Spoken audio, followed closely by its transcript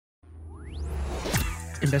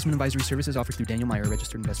Investment advisory services offered through Daniel Meyer, a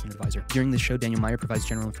registered investment advisor. During this show, Daniel Meyer provides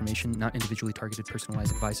general information, not individually targeted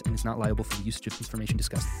personalized advice, and is not liable for the usage of information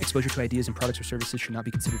discussed. Exposure to ideas and products or services should not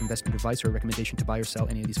be considered investment advice or a recommendation to buy or sell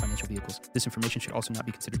any of these financial vehicles. This information should also not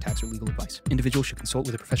be considered tax or legal advice. Individuals should consult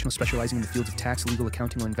with a professional specializing in the fields of tax, legal,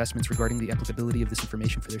 accounting, or investments regarding the applicability of this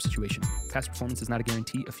information for their situation. Past performance is not a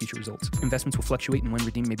guarantee of future results. Investments will fluctuate, and when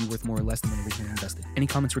redeemed may be worth more or less than when originally invested. Any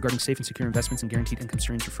comments regarding safe and secure investments and guaranteed income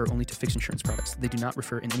streams refer only to fixed insurance products. They do not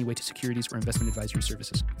refer in any way to securities or investment advisory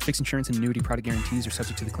services. Fixed insurance and annuity product guarantees are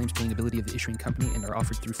subject to the claims paying ability of the issuing company and are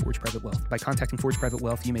offered through Forge Private Wealth. By contacting Forge Private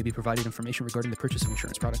Wealth, you may be provided information regarding the purchase of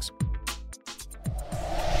insurance products.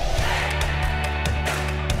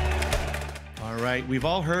 All right, we've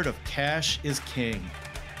all heard of cash is king.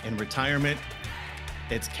 In retirement,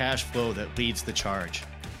 it's cash flow that leads the charge.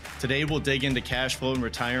 Today, we'll dig into cash flow in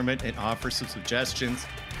retirement and offer some suggestions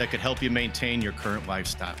that could help you maintain your current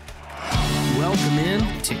lifestyle. Welcome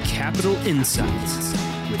in to Capital Insights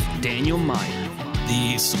with Daniel Meyer.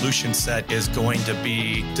 The solution set is going to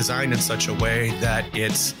be designed in such a way that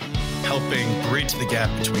it's helping bridge the gap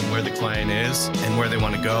between where the client is and where they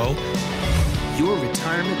want to go. Your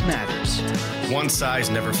retirement matters. One size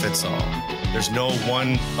never fits all. There's no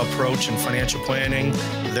one approach in financial planning.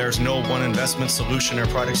 There's no one investment solution or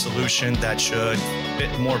product solution that should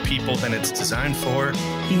fit more people than it's designed for.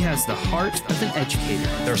 He has the heart of an educator.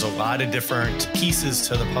 There's a lot of different pieces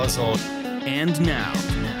to the puzzle. And now,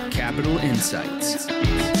 Capital Insights.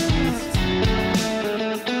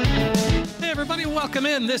 Everybody, welcome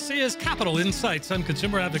in. This is Capital Insights. I'm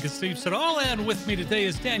consumer advocate Steve Siddall, and with me today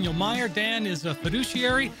is Daniel Meyer. Dan is a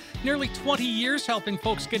fiduciary, nearly 20 years helping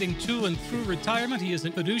folks getting to and through retirement. He is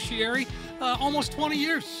a fiduciary, almost 20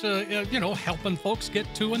 years, helping folks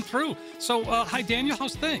get to and through. So, hi, Daniel.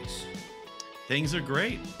 How's things? Things are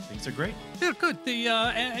great. Yeah, good.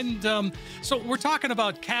 So we're talking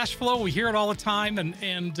about cash flow. We hear it all the time,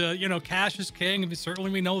 and cash is king. I mean,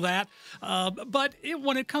 certainly we know that. But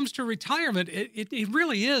when it comes to retirement, it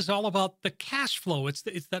really is all about the cash flow. It's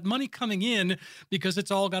that money coming in because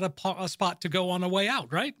it's all got a spot to go on the way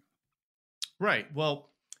out, right? Right.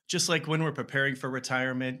 Well, just like when we're preparing for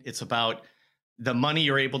retirement, it's about the money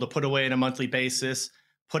you're able to put away on a monthly basis,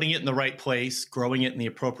 putting it in the right place, growing it in the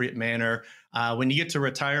appropriate manner. When you get to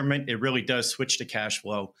retirement, it really does switch to cash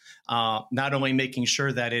flow. Not only making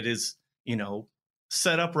sure that it is,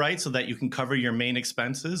 set up right so that you can cover your main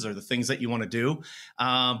expenses or the things that you want to do,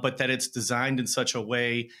 but that it's designed in such a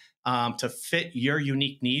way to fit your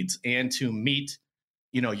unique needs and to meet,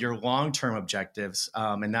 your long-term objectives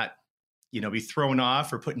and not, be thrown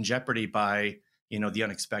off or put in jeopardy by the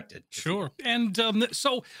unexpected. Sure. And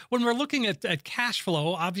so when we're looking at cash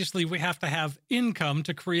flow, obviously we have to have income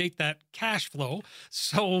to create that cash flow.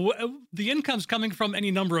 So the income's coming from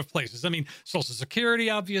any number of places. I mean, Social Security,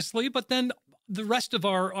 obviously, but then the rest of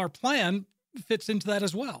our plan fits into that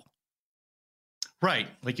as well. Right.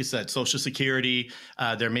 Like you said, Social Security,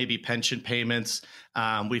 there may be pension payments.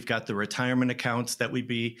 We've got the retirement accounts that we'd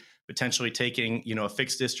be potentially taking, a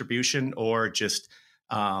fixed distribution or just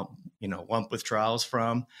lump withdrawals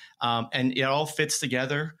from. And it all fits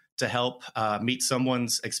together to help meet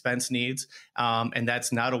someone's expense needs. And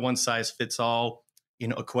that's not a one size fits all,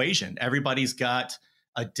 equation. Everybody's got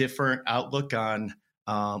a different outlook on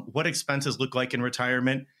what expenses look like in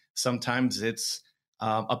retirement. Sometimes it's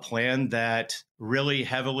a plan that really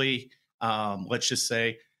heavily, let's just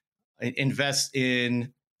say, invest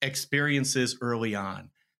in experiences early on,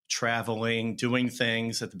 traveling, doing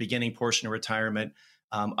things at the beginning portion of retirement.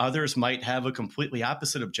 Others might have a completely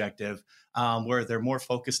opposite objective where they're more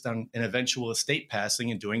focused on an eventual estate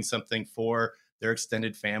passing and doing something for their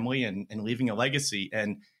extended family and leaving a legacy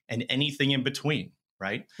and anything in between,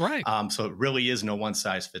 right? Right. So it really is no one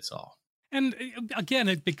size fits all. And again,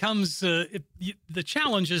 it becomes the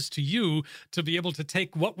challenge is to you to be able to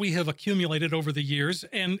take what we have accumulated over the years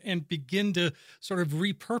and begin to sort of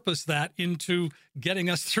repurpose that into getting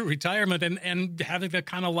us through retirement and having the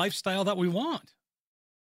kind of lifestyle that we want.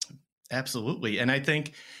 Absolutely. And I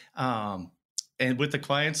think, and with the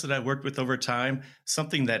clients that I've worked with over time,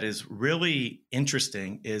 something that is really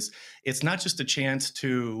interesting is it's not just a chance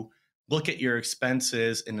to look at your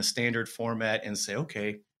expenses in a standard format and say,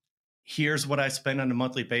 okay, here's what I spend on a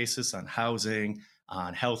monthly basis on housing,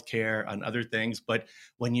 on healthcare, on other things. But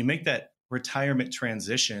when you make that retirement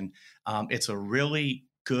transition, it's a really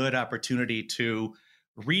good opportunity to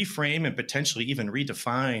reframe and potentially even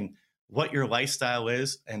redefine what your lifestyle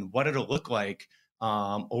is and what it'll look like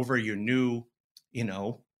over your new,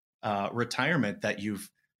 retirement that you've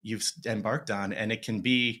embarked on. And it can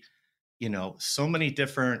be, so many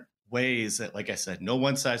different ways that, like I said, no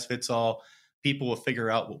one size fits all. people will figure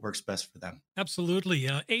out what works best for them. Absolutely.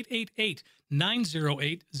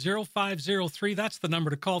 888-908-0503. That's the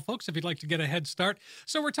number to call, folks, if you'd like to get a head start.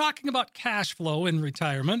 So we're talking about cash flow in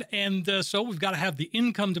retirement. And so we've got to have the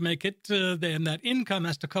income to make it. Then that income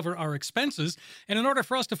has to cover our expenses. And in order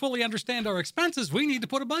for us to fully understand our expenses, we need to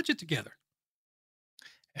put a budget together.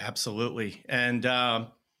 Absolutely. And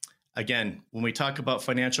again, when we talk about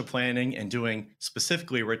financial planning and doing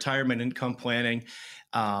specifically retirement income planning,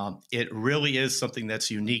 it really is something that's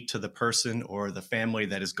unique to the person or the family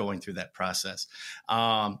that is going through that process.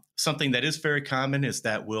 Something that is very common is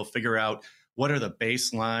that we'll figure out what are the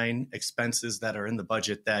baseline expenses that are in the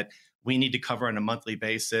budget that we need to cover on a monthly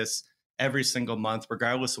basis every single month,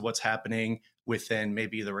 regardless of what's happening within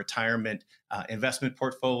maybe the retirement investment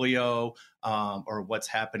portfolio or what's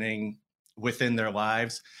happening within their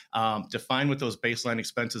lives. Define what those baseline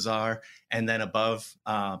expenses are, and then above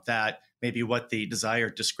that, maybe what the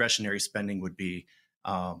desired discretionary spending would be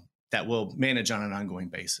that we'll manage on an ongoing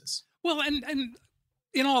basis. Well, and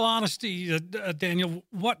in all honesty, Daniel,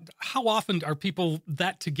 how often are people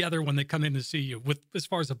that together when they come in to see you with as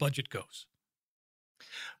far as the budget goes?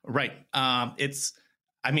 Right.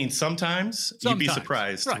 Sometimes you'd be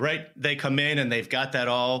surprised, right? They come in and they've got that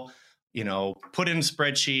all, put in a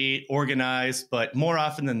spreadsheet, organized, but more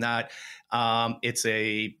often than not, it's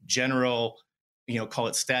a general, call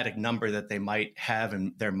it static number that they might have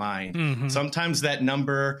in their mind. Mm-hmm. Sometimes that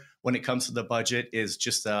number, when it comes to the budget, is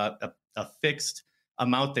just a fixed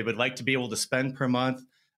amount they would like to be able to spend per month.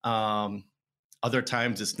 Other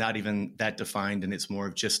times it's not even that defined, and it's more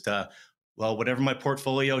of just whatever my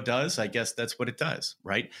portfolio does, I guess that's what it does,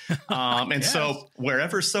 right? And so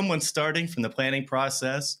wherever someone's starting from the planning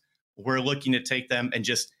process, we're looking to take them and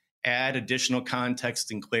just add additional context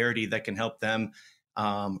and clarity that can help them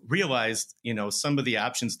realize, some of the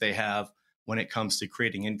options they have when it comes to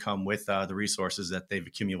creating income with the resources that they've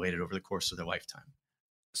accumulated over the course of their lifetime.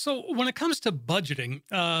 So when it comes to budgeting,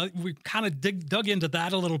 we kind of dug into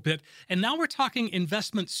that a little bit. And now we're talking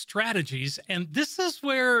investment strategies. And this is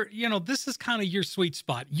where, this is kind of your sweet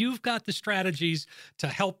spot. You've got the strategies to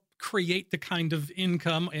help create the kind of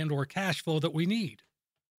income and or cash flow that we need.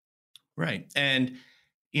 Right. And,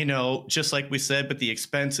 just like we said, but the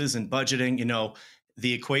expenses and budgeting,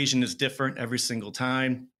 the equation is different every single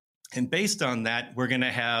time. And based on that, we're going to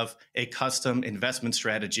have a custom investment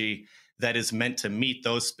strategy that is meant to meet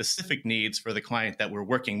those specific needs for the client that we're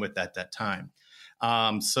working with at that time.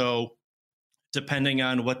 So depending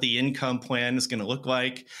on what the income plan is going to look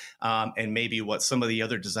like and maybe what some of the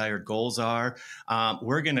other desired goals are,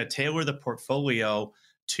 we're going to tailor the portfolio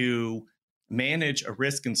to manage a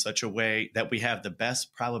risk in such a way that we have the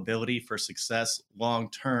best probability for success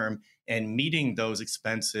long-term and meeting those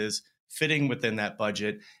expenses, fitting within that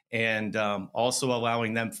budget, and also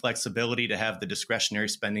allowing them flexibility to have the discretionary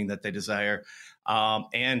spending that they desire,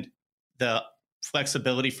 and the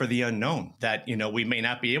flexibility for the unknown that, we may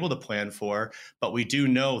not be able to plan for, but we do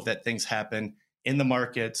know that things happen in the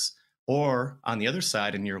markets or on the other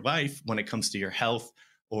side in your life when it comes to your health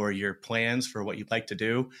or your plans for what you'd like to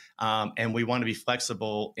do. And we want to be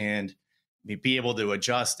flexible and be able to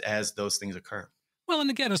adjust as those things occur. Well, and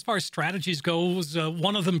again, as far as strategies goes,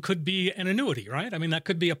 one of them could be an annuity, right? I mean, that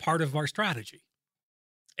could be a part of our strategy.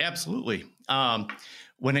 Absolutely.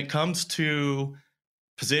 When it comes to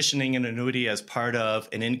positioning an annuity as part of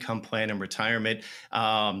an income plan in retirement,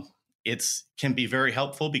 it can be very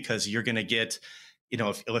helpful because you're going to get,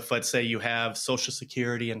 if let's say you have Social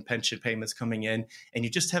Security and pension payments coming in, and you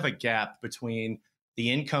just have a gap between the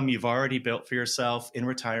income you've already built for yourself in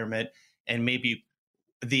retirement and maybe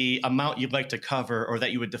the amount you'd like to cover or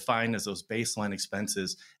that you would define as those baseline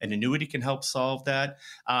expenses. An annuity can help solve that.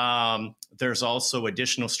 There's also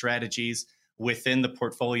additional strategies within the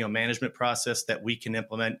portfolio management process that we can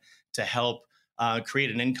implement to help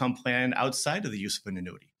create an income plan outside of the use of an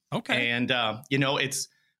annuity. Okay. And,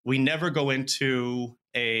 we never go into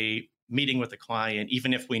a meeting with a client,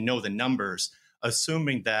 even if we know the numbers,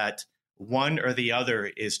 assuming that one or the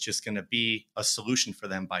other is just going to be a solution for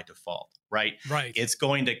them by default, right? Right. It's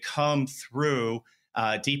going to come through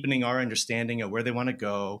deepening our understanding of where they want to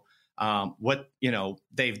go, what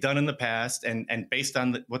they've done in the past, and based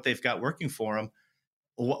on what they've got working for them,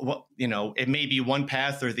 what it may be one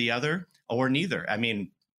path or the other or neither. I mean,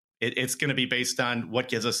 it's going to be based on what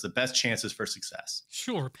gives us the best chances for success.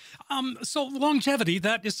 Sure. So longevity,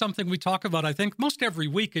 that is something we talk about. I think most every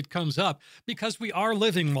week it comes up because we are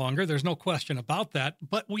living longer. There's no question about that.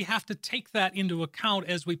 But we have to take that into account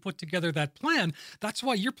as we put together that plan. That's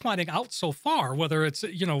why you're planning out so far, whether it's,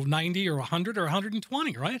 90 or 100 or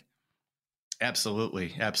 120, right?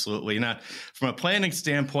 Absolutely. Absolutely. Now, from a planning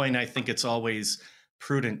standpoint, I think it's always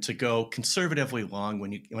prudent to go conservatively long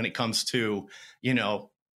when it comes to, you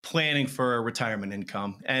know, planning for a retirement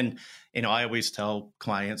income. And, you know, I always tell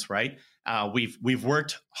clients, right? We've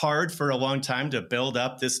worked hard for a long time to build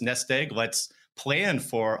up this nest egg. Let's plan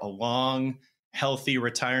for a long, healthy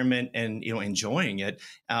retirement and, you know, enjoying it.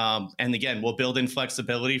 And again, we'll build in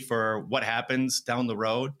flexibility for what happens down the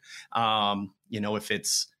road. You know, if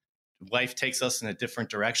it's life takes us in a different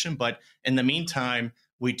direction. But in the meantime,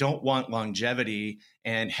 we don't want longevity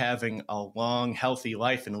and having a long, healthy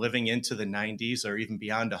life and living into the 90s or even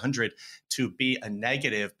beyond 100 to be a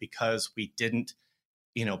negative because we didn't,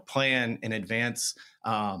 you know, plan in advance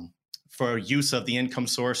for use of the income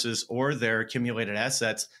sources or their accumulated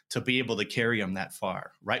assets to be able to carry them that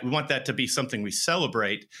far, right? We want that to be something we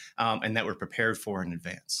celebrate and that we're prepared for in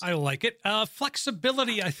advance. I like it.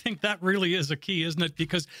 Flexibility, I think that really is a key, isn't it?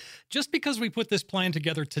 Because just because we put this plan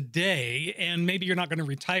together today and maybe you're not going to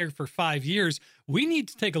retire for 5 years, we need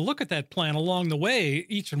to take a look at that plan along the way,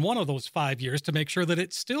 each and one of those 5 years, to make sure that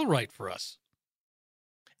it's still right for us.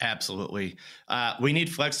 Absolutely. We need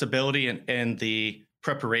flexibility and the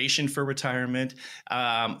preparation for retirement.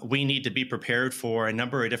 We need to be prepared for a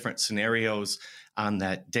number of different scenarios on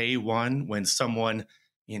that day one when someone,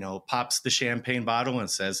 you know, pops the champagne bottle and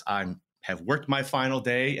says, have worked my final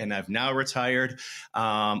day and I've now retired.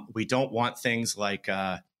 We don't want things like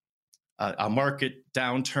a market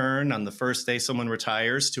downturn on the first day someone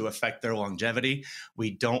retires to affect their longevity. We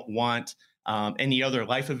don't want any other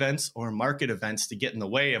life events or market events to get in the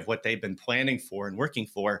way of what they've been planning for and working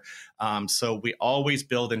for. So we always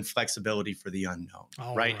build in flexibility for the unknown,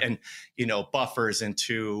 right? And, you know, buffers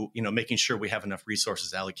into, you know, making sure we have enough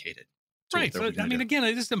resources allocated. Right. So, I mean, again,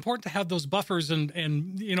 it is important to have those buffers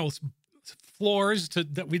and you know, floors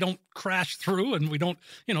that we don't crash through and we don't,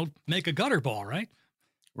 you know, make a gutter ball, right?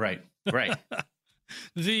 Right.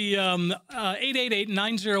 The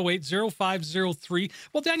 888-908-0503.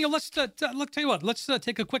 Well, Daniel, let's tell you what. Let's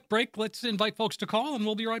take a quick break. Let's invite folks to call, and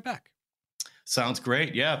we'll be right back. Sounds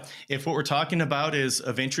great. Yeah. If what we're talking about is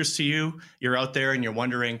of interest to you, you're out there and you're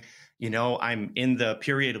wondering, you know, I'm in the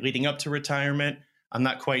period leading up to retirement. I'm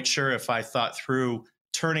not quite sure if I thought through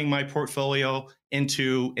turning my portfolio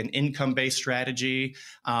into an income-based strategy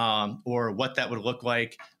or what that would look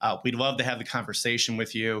like. We'd love to have the conversation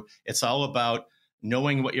with you. It's all about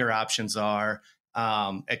knowing what your options are,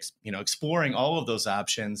 exploring all of those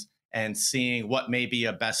options and seeing what may be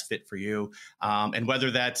a best fit for you. And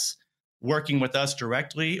whether that's working with us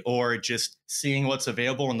directly or just seeing what's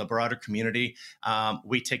available in the broader community,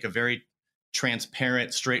 we take a very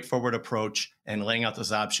transparent, straightforward approach and laying out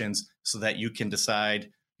those options so that you can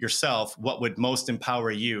decide yourself what would most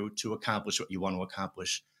empower you to accomplish what you want to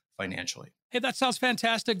accomplish financially. Hey, that sounds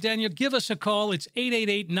fantastic, Daniel. Give us a call. It's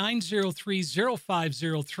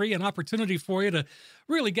 888-903-0503, an opportunity for you to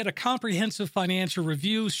really get a comprehensive financial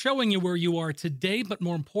review showing you where you are today. But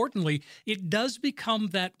more importantly, it does become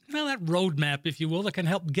that roadmap, if you will, that can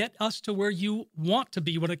help get us to where you want to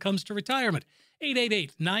be when it comes to retirement.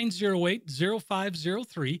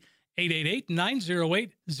 888-908-0503.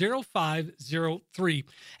 888-908-0503.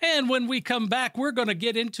 And when we come back, we're going to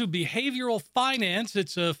get into behavioral finance.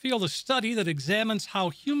 It's a field of study that examines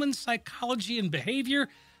how human psychology and behavior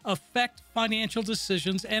affect financial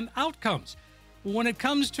decisions and outcomes. When it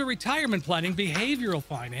comes to retirement planning, behavioral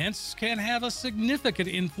finance can have a significant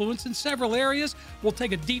influence in several areas. We'll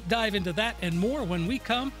take a deep dive into that and more when we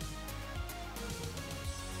come.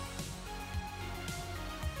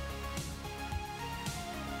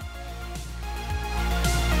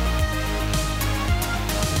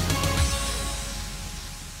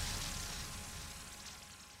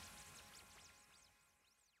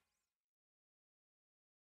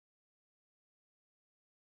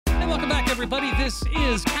 Everybody, this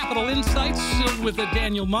is Capital Insights with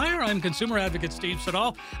Daniel Meyer. I'm consumer advocate Steve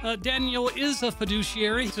Siddall. Daniel is a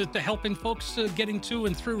fiduciary to helping folks getting to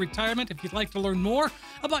and through retirement. If you'd like to learn more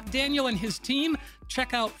about Daniel and his team,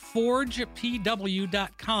 check out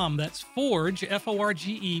forgepw.com. That's Forge,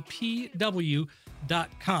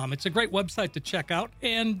 FORGEPW.com. It's a great website to check out.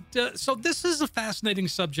 And so this is a fascinating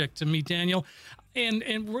subject to me, Daniel. And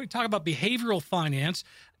we're going to talk about behavioral finance.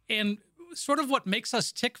 And sort of what makes us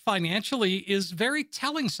tick financially is very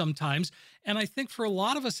telling sometimes. And I think for a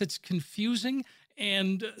lot of us, it's confusing.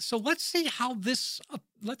 And so let's see how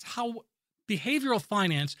how behavioral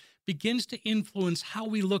finance begins to influence how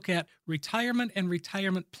we look at retirement and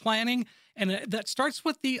retirement planning. And that starts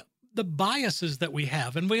with the biases that we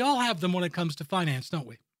have. And we all have them when it comes to finance, don't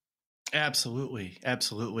we? Absolutely.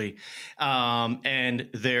 Absolutely. And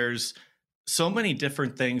there's so many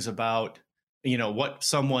different things about what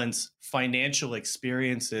someone's financial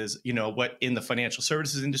experience is, what in the financial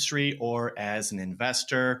services industry or as an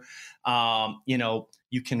investor.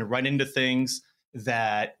 You can run into things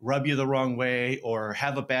that rub you the wrong way or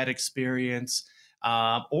have a bad experience,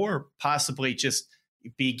 or possibly just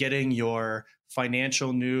be getting your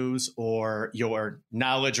financial news or your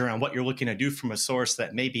knowledge around what you're looking to do from a source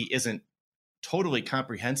that maybe isn't totally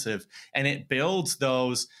comprehensive, and it builds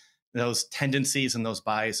those tendencies and those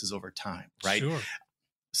biases over time, right? Sure.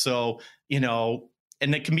 So,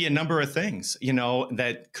 and it can be a number of things,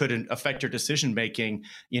 that could affect your decision making.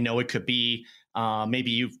 It could be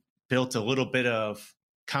maybe you've built a little bit of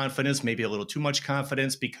confidence, maybe a little too much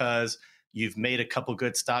confidence because you've made a couple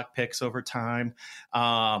good stock picks over time,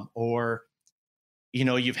 or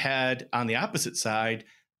you've had on the opposite side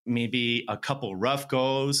maybe a couple rough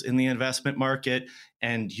goes in the investment market,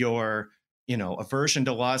 and your aversion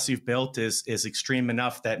to loss you've built is extreme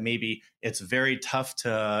enough that maybe it's very tough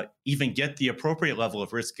to even get the appropriate level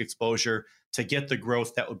of risk exposure to get the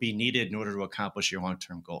growth that would be needed in order to accomplish your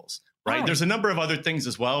long-term goals. Right. There's a number of other things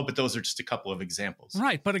as well, but those are just a couple of examples.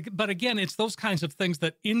 Right. But again, it's those kinds of things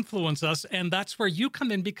that influence us. And that's where you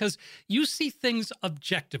come in, because you see things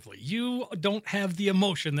objectively. You don't have the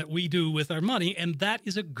emotion that we do with our money. And that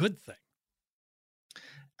is a good thing.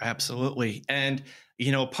 Absolutely. And,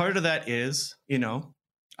 part of that is,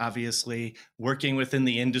 obviously working within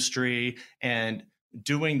the industry and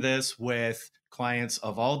doing this with clients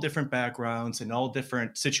of all different backgrounds and all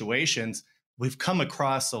different situations. We've come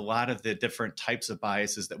across a lot of the different types of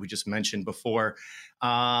biases that we just mentioned before.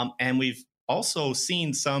 And we've also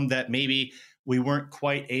seen some that maybe we weren't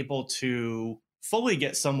quite able to fully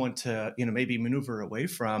get someone to, maybe maneuver away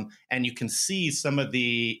from. And you can see some of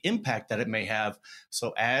the impact that it may have.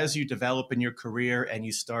 So as you develop in your career and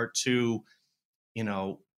you start to,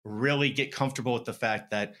 really get comfortable with the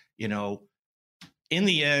fact that, in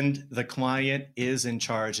the end, the client is in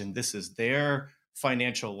charge and this is their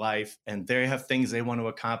financial life and they have things they want to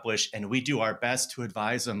accomplish, and we do our best to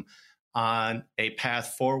advise them on a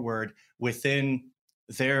path forward within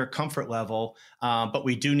their comfort level. But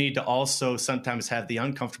we do need to also sometimes have the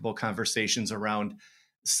uncomfortable conversations around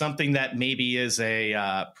something that maybe is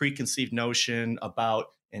a preconceived notion about,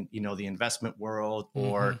 the investment world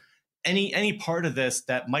or any part of this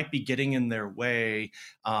that might be getting in their way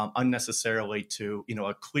unnecessarily to,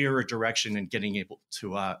 a clearer direction and getting able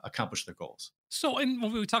to accomplish their goals. So, and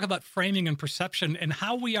when we talk about framing and perception and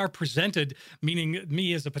how we are presented, meaning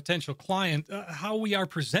me as a potential client, how we are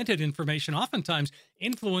presented information oftentimes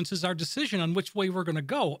influences our decision on which way we're going to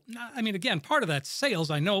go. I mean, again, part of that's sales,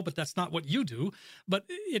 I know, but that's not what you do. But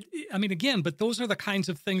but those are the kinds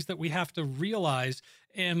of things that we have to realize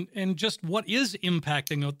and just what is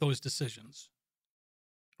impacting those decisions.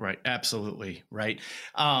 Right. Absolutely. Right.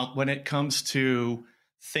 When it comes to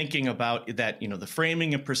thinking about that, the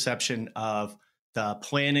framing and perception of the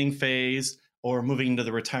planning phase or moving into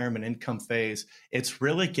the retirement income phase, it's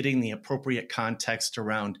really getting the appropriate context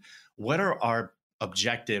around what are our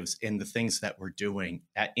objectives in the things that we're doing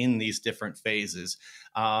in these different phases.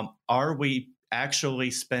 Are we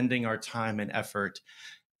actually spending our time and effort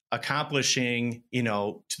accomplishing,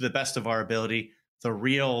 to the best of our ability, the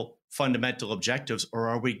real fundamental objectives, or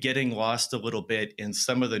are we getting lost a little bit in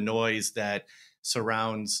some of the noise that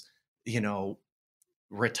surrounds,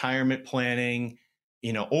 retirement planning,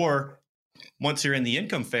 or once you're in the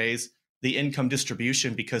income phase, the income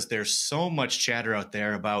distribution, because there's so much chatter out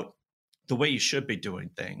there about the way you should be doing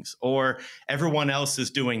things, or everyone else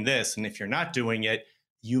is doing this, and if you're not doing it,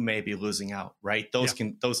 you may be losing out, right? Those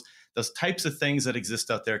types of things that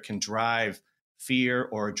exist out there can drive fear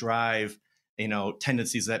or drive,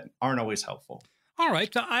 tendencies that aren't always helpful. All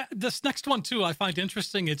right. This next one, too, I find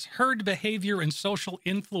interesting. It's herd behavior and social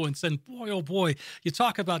influence. And boy, oh boy, you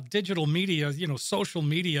talk about digital media, social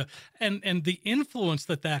media, and the influence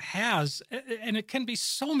that has, and it can be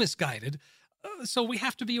so misguided. So we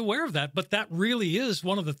have to be aware of that. But that really is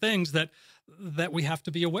one of the things that we have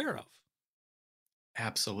to be aware of.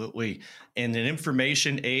 Absolutely. In an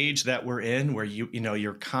information age that we're in, where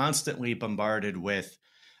you're constantly bombarded with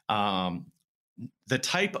the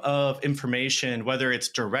type of information, whether it's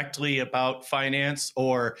directly about finance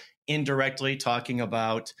or indirectly talking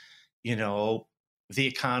about, the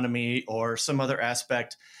economy or some other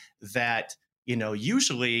aspect that,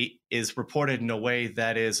 usually is reported in a way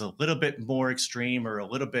that is a little bit more extreme or a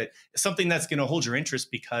little bit something that's going to hold your interest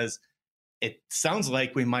because it sounds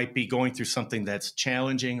like we might be going through something that's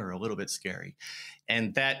challenging or a little bit scary.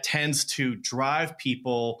 And that tends to drive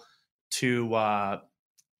people to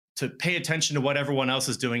pay attention to what everyone else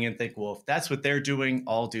is doing and think, well, if that's what they're doing,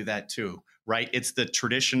 I'll do that too, right? It's the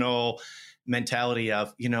traditional, mentality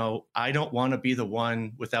of, I don't want to be the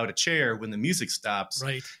one without a chair when the music stops.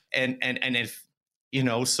 Right. And if,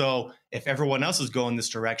 so if everyone else is going this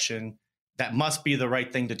direction, that must be the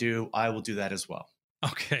right thing to do. I will do that as well.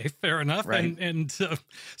 Okay, fair enough. Right. And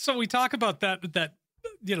so we talk about that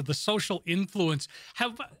the social influence.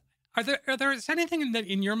 Is anything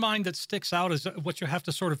in your mind that sticks out as what you have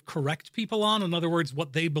to sort of correct people on? In other words,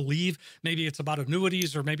 what they believe? Maybe it's about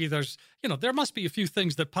annuities, or maybe there's, there must be a few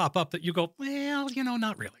things that pop up that you go, well,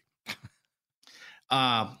 not really.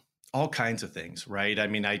 All kinds of things, right? I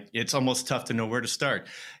mean, it's almost tough to know where to start.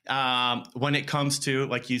 When it comes to,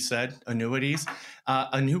 like you said, annuities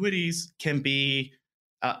can be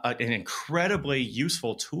an incredibly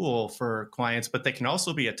useful tool for clients, but they can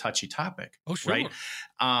also be a touchy topic. Oh, sure. Right?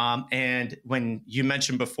 And when you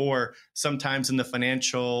mentioned before, sometimes in the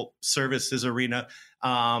financial services arena,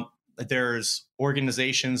 there's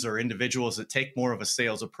organizations or individuals that take more of a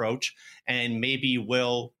sales approach and maybe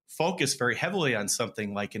will focus very heavily on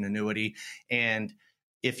something like an annuity. And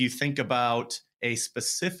if you think about a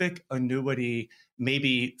specific annuity,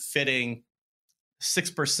 maybe fitting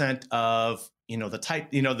 6% of the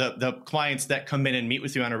type, the clients that come in and meet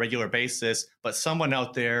with you on a regular basis, but someone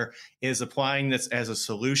out there is applying this as a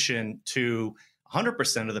solution to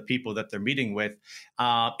 100% of the people that they're meeting with,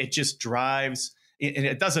 it just drives. And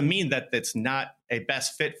it doesn't mean that it's not a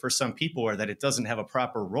best fit for some people or that it doesn't have a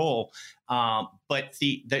proper role. But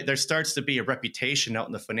there starts to be a reputation out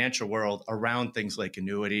in the financial world around things like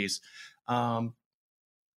annuities. And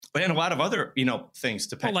a lot of other, things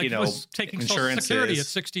depend, was taking Social Security at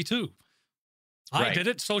 62. I did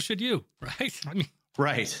it, so should you, right? I mean,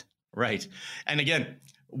 right. And again,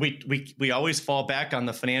 we always fall back on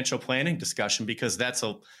the financial planning discussion because that's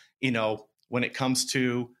when it comes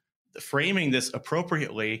to framing this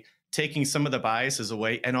appropriately, taking some of the biases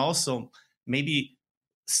away, and also maybe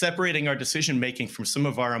separating our decision making from some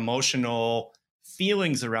of our emotional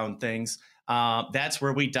feelings around things. That's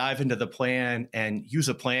where we dive into the plan and use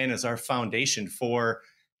a plan as our foundation for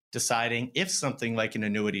deciding if something like an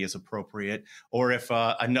annuity is appropriate or if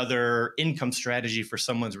another income strategy for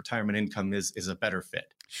someone's retirement income is a better fit.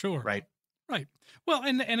 Sure. Right. Well,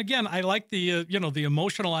 and again, I like the the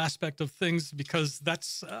emotional aspect of things because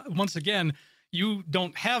that's once again, you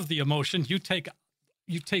don't have the emotion. You take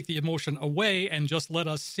the emotion away and just let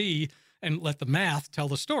us see and let the math tell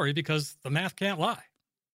the story because the math can't lie.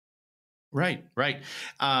 Right.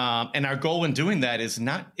 And our goal in doing that is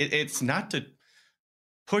it's not to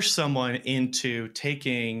push someone into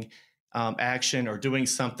taking action or doing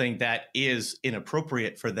something that is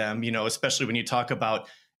inappropriate for them, especially when you talk about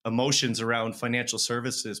emotions around financial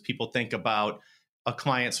services. People think about a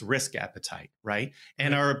client's risk appetite, right?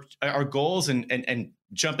 And our goals and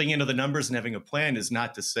jumping into the numbers and having a plan is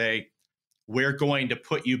not to say we're going to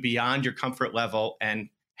put you beyond your comfort level and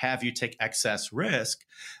have you take excess risk.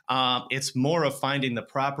 It's more of finding the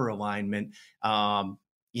proper alignment, not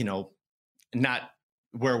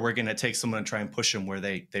where we're going to take someone and try and push them where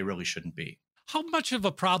they really shouldn't be. How much of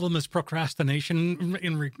a problem is procrastination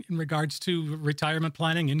in regards to retirement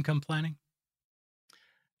planning, income planning?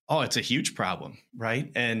 Oh, it's a huge problem,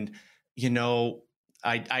 right? And,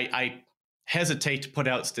 I hesitate to put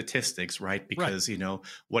out statistics, right? Because,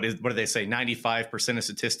 what do they say? 95% of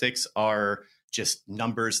statistics are just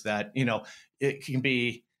numbers that, it can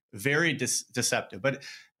be very deceptive. But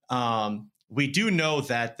we do know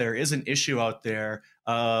that there is an issue out there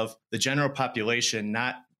of the general population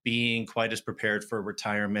not being quite as prepared for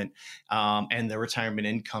retirement and the retirement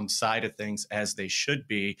income side of things as they should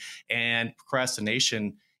be. And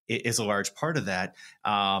procrastination is a large part of that.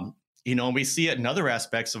 And we see it in other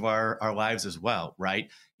aspects of our lives as well, right?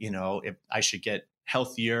 If I should get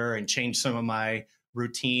healthier and change some of my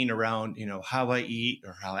routine around, how I eat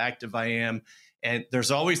or how active I am. And there's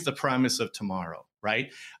always the promise of tomorrow,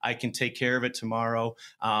 right? I can take care of it tomorrow.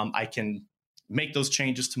 I can make those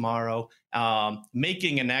changes tomorrow.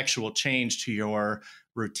 Making an actual change to your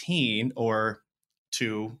routine or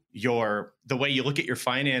to the way you look at your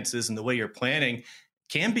finances and the way you're planning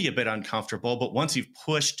can be a bit uncomfortable. But once you've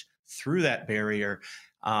pushed through that barrier,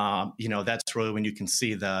 that's really when you can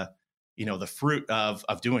see the fruit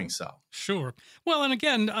of doing so. Sure. Well, and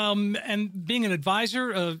again, and being an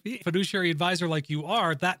advisor, a fiduciary advisor like you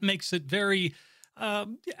are, that makes it very, I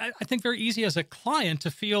think, very easy as a client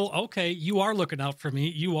to feel, okay, you are looking out for me.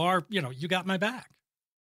 You are, you got my back.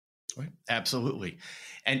 Right. Absolutely.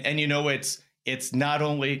 And it's not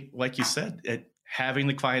only, like you said, having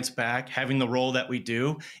the client's back, having the role that we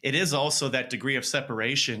do. It is also that degree of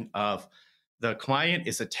separation of the client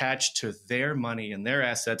is attached to their money and their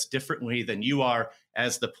assets differently than you are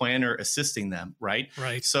as the planner assisting them, right?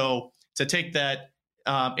 Right. So to take that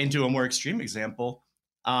into a more extreme example,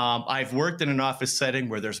 I've worked in an office setting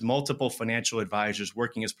where there's multiple financial advisors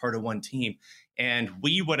working as part of one team, and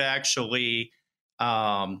we would actually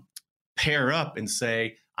pair up and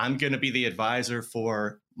say, I'm going to be the advisor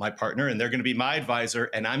for my partner, and they're going to be my advisor,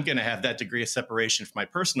 and I'm going to have that degree of separation from my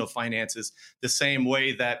personal finances the same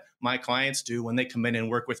way that my clients do when they come in and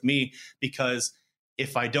work with me. Because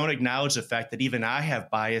if I don't acknowledge the fact that even I have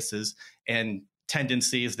biases and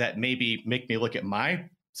tendencies that maybe make me look at my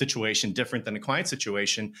situation different than a client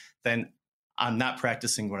situation, then I'm not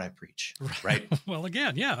practicing what I preach, right? Well,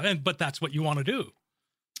 again, yeah, but that's what you want to do.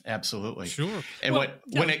 Absolutely. Sure. And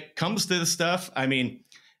when it comes to this stuff, I mean,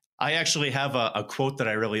 I actually have a quote that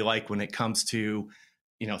I really like when it comes to,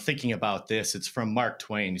 thinking about this. It's from Mark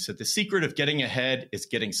Twain. He said, "The secret of getting ahead is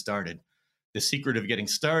getting started. The secret of getting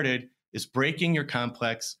started is breaking down your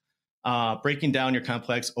complex,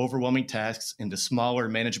 overwhelming tasks into smaller,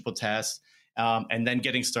 manageable tasks, and then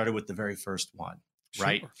getting started with the very first one." Sure.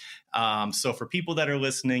 Right. So for people that are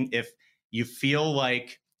listening, if you feel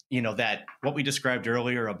like, that what we described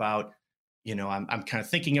earlier about, I'm kind of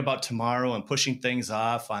thinking about tomorrow and pushing things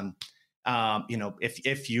off.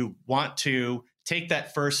 If you want to take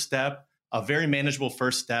that first step, a very manageable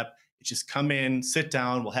first step, just come in, sit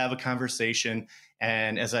down, we'll have a conversation.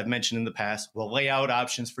 And as I've mentioned in the past, we'll lay out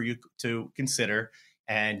options for you to consider,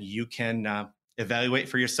 and you can evaluate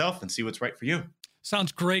for yourself and see what's right for you.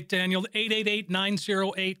 Sounds great, Daniel.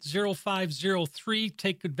 888-908-0503.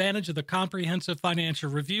 Take advantage of the comprehensive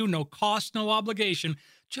financial review. No cost, no obligation.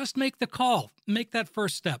 Just make the call. Make that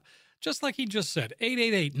first step. Just like he just said,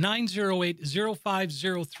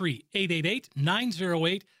 888-908-0503.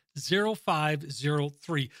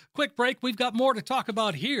 888-908-0503. Quick break. We've got more to talk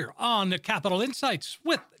about here on the Capital Insights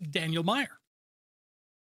with Daniel Meyer.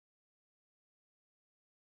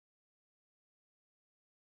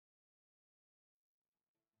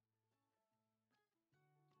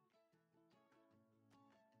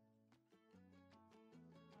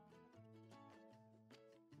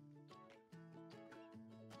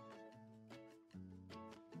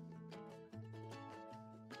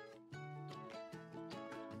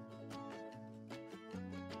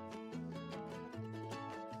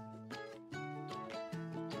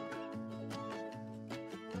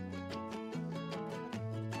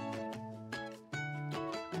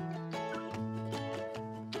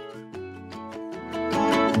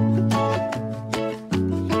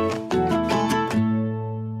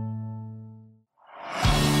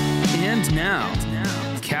 And now,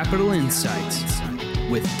 Capital Insights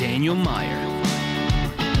with Daniel Meyer.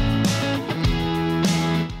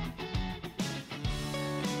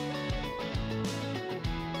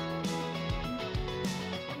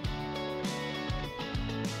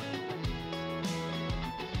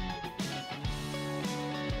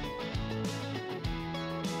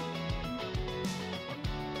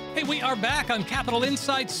 Hey, we are back on Capital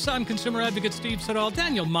Insights. I'm consumer advocate Steve Siddall.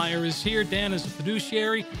 Daniel Meyer is here. Dan is a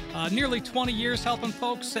fiduciary, nearly 20 years helping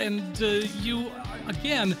folks. And you,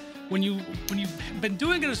 again, when you've been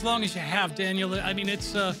doing it as long as you have, Daniel, I mean,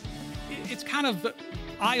 it's kind of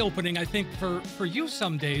eye-opening, I think, for you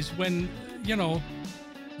some days when,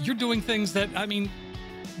 you're doing things that, I mean,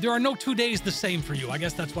 there are no 2 days the same for you. I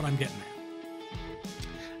guess that's what I'm getting at.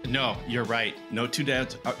 No, you're right. No 2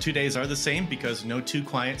 days are the same because no two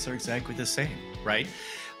clients are exactly the same, right?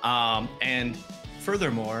 And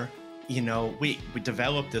furthermore, we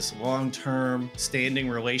develop this long-term standing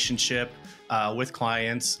relationship with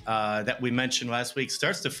clients that we mentioned last week.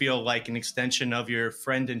 Starts to feel like an extension of your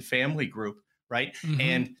friend and family group, right? Mm-hmm.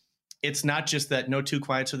 And it's not just that no two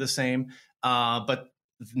clients are the same, but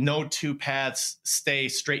no two paths stay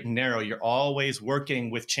straight and narrow. You're always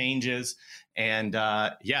working with changes, and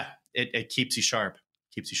it keeps you sharp.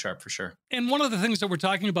 Keeps you sharp for sure. And one of the things that we're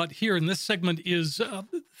talking about here in this segment is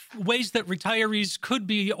ways that retirees could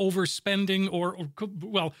be overspending or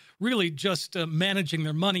really just managing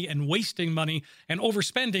their money and wasting money. And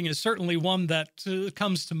overspending is certainly one that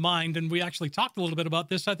comes to mind. And we actually talked a little bit about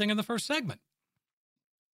this, I think, in the first segment.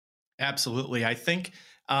 Absolutely. I think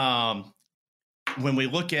when we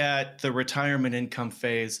look at the retirement income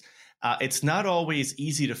phase, it's not always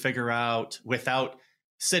easy to figure out without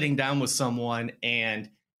sitting down with someone and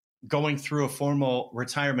going through a formal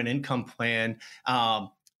retirement income plan,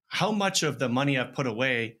 how much of the money I've put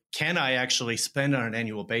away can I actually spend on an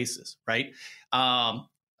annual basis, right?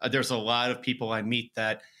 There's a lot of people I meet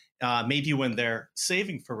that maybe when they're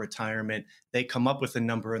saving for retirement, they come up with a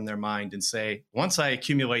number in their mind and say, once I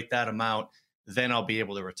accumulate that amount, then I'll be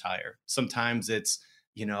able to retire. Sometimes it's,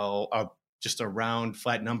 a just a round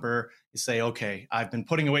flat number. You say, okay, I've been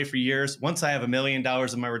putting away for years. Once I have $1 million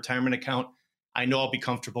in my retirement account, I know I'll be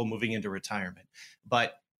comfortable moving into retirement.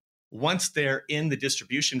 But once they're in the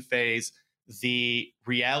distribution phase, the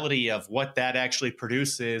reality of what that actually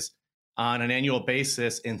produces on an annual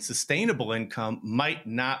basis in sustainable income might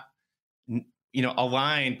not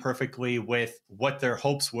align perfectly with what their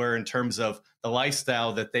hopes were in terms of the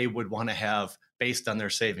lifestyle that they would want to have based on their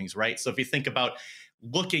savings, right? So if you think about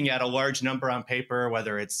looking at a large number on paper,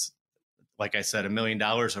 whether it's, like I said, $1 million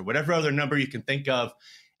or whatever other number you can think of,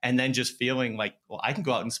 and then just feeling like, well, I can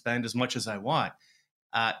go out and spend as much as I want.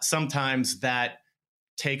 Sometimes that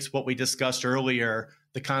takes what we discussed earlier,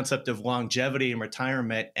 the concept of longevity and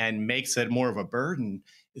retirement, and makes it more of a burden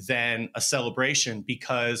than a celebration,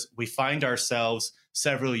 because we find ourselves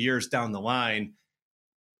several years down the line,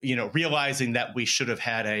 realizing that we should have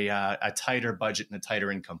had a tighter budget and a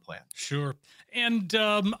tighter income plan. Sure. And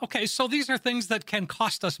okay, so these are things that can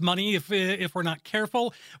cost us money if we're not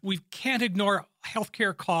careful. We can't ignore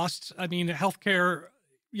healthcare costs. I mean, healthcare,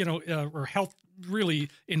 or health, really,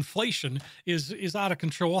 inflation is out of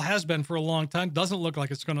control, has been for a long time. Doesn't look like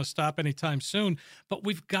it's going to stop anytime soon. But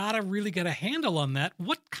we've got to really get a handle on that.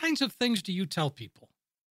 What kinds of things do you tell people?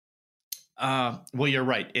 Well, you're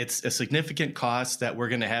right. It's a significant cost that we're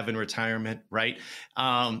going to have in retirement, right?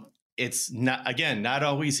 It's not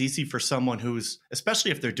always easy for someone who's, especially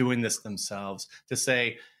if they're doing this themselves, to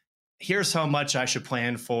say, here's how much I should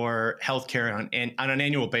plan for healthcare on an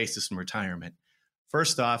annual basis in retirement.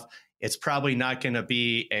 First off, it's probably not going to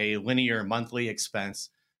be a linear monthly expense.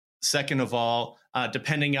 Second of all,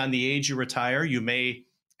 depending on the age you retire, you may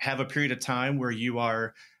have a period of time where you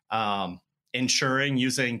are insuring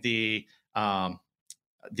using the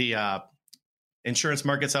insurance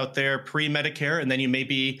markets out there pre-Medicare, and then you may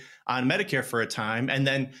be on Medicare for a time. And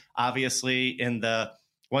then obviously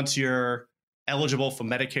once you're eligible for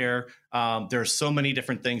Medicare, there's so many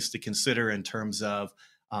different things to consider in terms of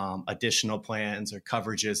additional plans or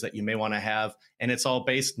coverages that you may want to have. And it's all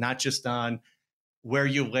based not just on where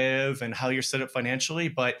you live and how you're set up financially,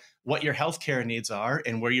 but what your healthcare needs are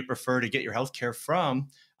and where you prefer to get your healthcare from,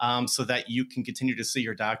 so that you can continue to see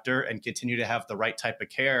your doctor and continue to have the right type of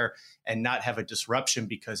care and not have a disruption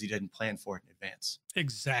because you didn't plan for it in advance.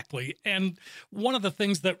 Exactly. And one of the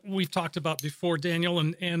things that we've talked about before, Daniel,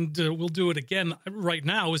 and we'll do it again right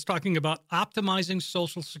now, is talking about optimizing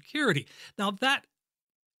Social Security. Now that,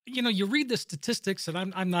 you read the statistics, and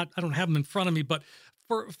I don't have them in front of me, but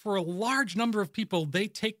for a large number of people, they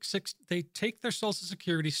take their Social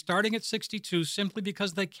Security starting at 62 simply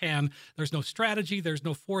because they can. There's no strategy, there's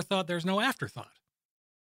no forethought, there's no afterthought.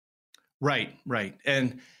 Right.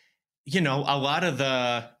 And a lot of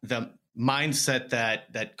the mindset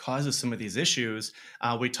that causes some of these issues,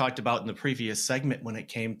 we talked about in the previous segment when it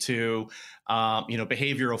came to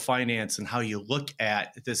behavioral finance and how you look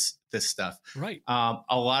at this stuff. Right. A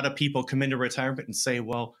lot of people come into retirement and say,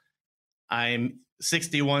 well, I'm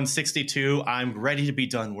 61, 62, I'm ready to be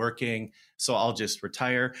done working, so I'll just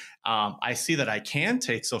retire. I see that I can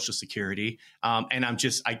take Social Security, and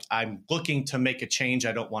I'm looking to make a change.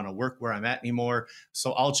 I don't want to work where I'm at anymore,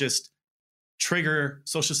 so I'll just trigger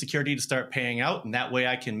Social Security to start paying out, and that way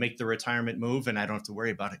I can make the retirement move and I don't have to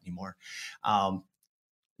worry about it anymore.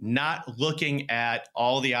 Not looking at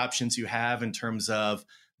all the options you have in terms of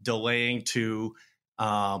delaying to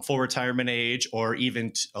full retirement age or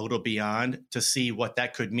even a little beyond to see what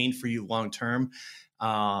that could mean for you long term.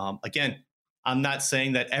 Again, I'm not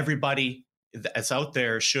saying that everybody that's out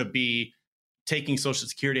there should be taking Social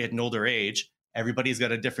Security at an older age. Everybody's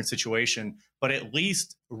got a different situation, but at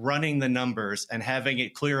least running the numbers and having a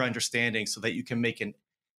clear understanding so that you can make an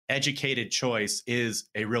educated choice is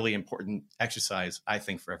a really important exercise, I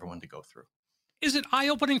think, for everyone to go through. Is it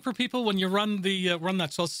eye-opening for people when you run that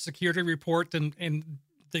Social Security report and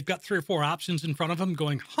they've got 3 or 4 options in front of them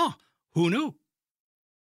going, who knew?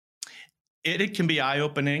 It can be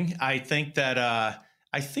eye-opening. I think that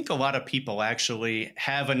a lot of people actually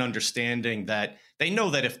have an understanding that they know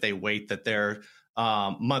that if they wait, that their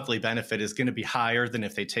monthly benefit is going to be higher than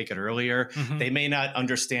if they take it earlier. Mm-hmm. They may not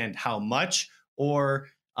understand how much, or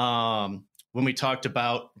when we talked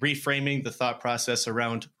about reframing the thought process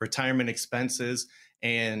around retirement expenses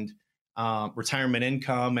and retirement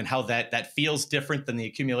income and how that feels different than the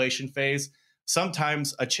accumulation phase.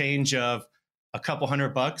 Sometimes a change of a couple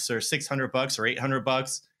 $100 or $600 or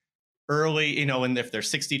 $800 early, and if they're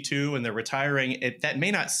 62 and they're retiring, that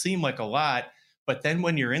may not seem like a lot, but then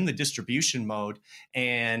when you're in the distribution mode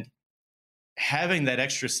and having that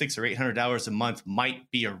extra $600 or $800 a month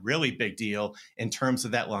might be a really big deal in terms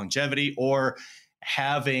of that longevity, or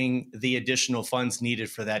having the additional funds needed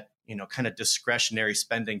for that kind of discretionary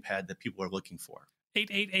spending pad that people are looking for.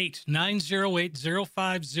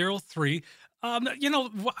 888-908-0503.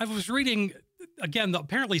 I was reading, again,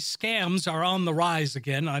 apparently scams are on the rise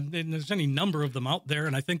again. There's any number of them out there.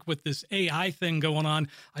 And I think with this AI thing going on,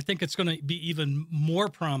 I think it's going to be even more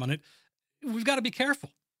prominent. We've got to be careful.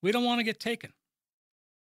 We don't want to get taken.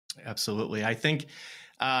 Absolutely. I think,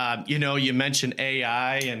 you mentioned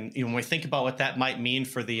AI, and when we think about what that might mean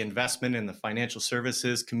for the investment in the financial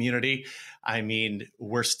services community, I mean,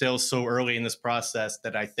 we're still so early in this process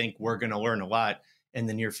that I think we're going to learn a lot in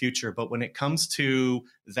the near future. But when it comes to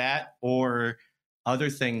that or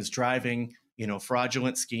other things driving,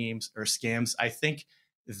 fraudulent schemes or scams, I think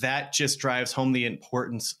that just drives home the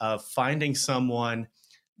importance of finding someone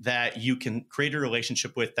that you can create a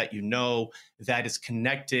relationship with, that that is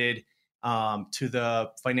connected to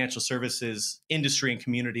the financial services industry and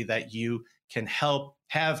community, that you can help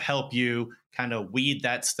you kind of weed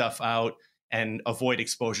that stuff out and avoid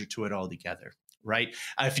exposure to it altogether, right?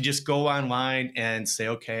 If you just go online and say,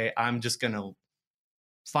 okay, I'm just going to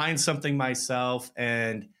find something myself,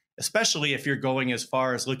 and especially if you're going as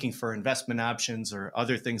far as looking for investment options or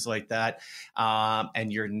other things like that,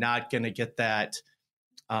 and you're not going to get that,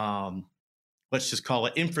 let's just call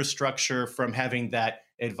it infrastructure from having that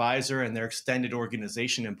advisor and their extended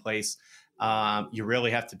organization in place, you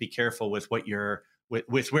really have to be careful with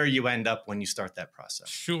with where you end up when you start that process.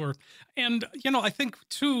 Sure. And, I think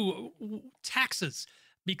too, taxes,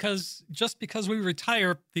 because just because we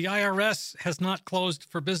retire, the IRS has not closed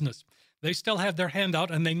for business. They still have their hand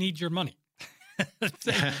out and they need your money.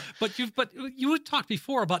 But you had talked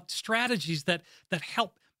before about strategies that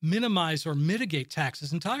help minimize or mitigate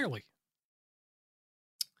taxes entirely.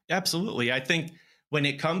 Absolutely. I think when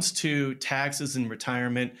it comes to taxes and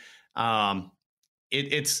retirement,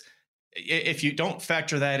 it's if you don't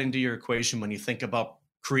factor that into your equation when you think about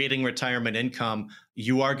creating retirement income,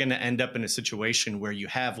 you are going to end up in a situation where you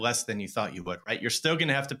have less than you thought you would, right? You're still going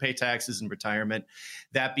to have to pay taxes in retirement.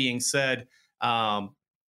 That being said,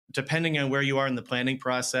 depending on where you are in the planning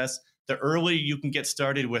process, the earlier you can get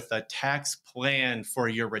started with a tax plan for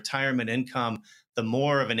your retirement income, the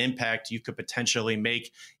more of an impact you could potentially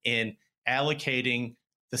make in allocating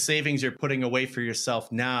the savings you're putting away for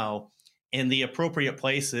yourself now in the appropriate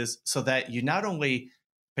places, so that you not only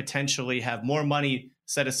potentially have more money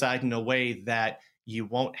set aside in a way that you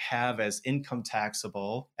won't have as income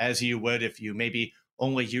taxable as you would if you maybe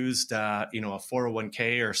only used a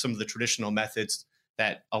 401k or some of the traditional methods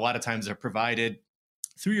that a lot of times are provided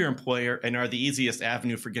through your employer and are the easiest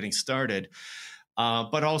avenue for getting started.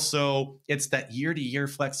 But also it's that year-to-year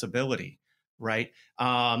flexibility, right?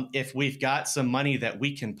 If we've got some money that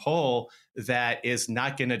we can pull that is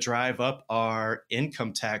not going to drive up our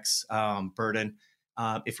income tax burden,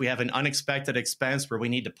 if we have an unexpected expense where we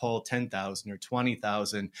need to pull $10,000 or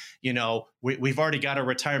 $20,000, we've already got a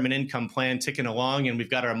retirement income plan ticking along and we've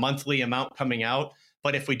got our monthly amount coming out.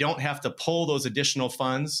 But if we don't have to pull those additional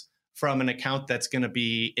funds from an account that's going to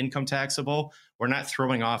be income taxable, we're not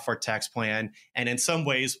throwing off our tax plan. And in some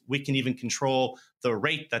ways, we can even control the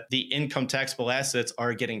rate that the income taxable assets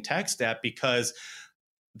are getting taxed at, because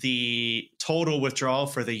the total withdrawal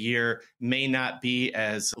for the year may not be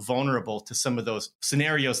as vulnerable to some of those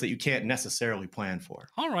scenarios that you can't necessarily plan for.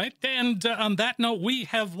 All right. And on that note, we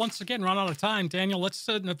have once again run out of time. Daniel, let's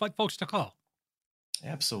invite folks to call.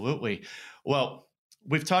 Absolutely. Well,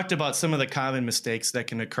 we've talked about some of the common mistakes that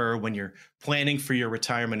can occur when you're planning for your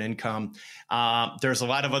retirement income. There's a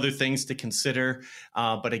lot of other things to consider.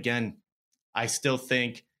 But again, I still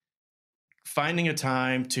think finding a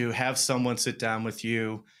time to have someone sit down with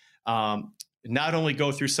you, not only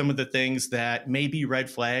go through some of the things that may be red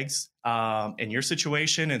flags in your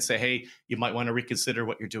situation and say, hey, you might want to reconsider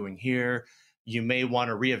what you're doing here. You may want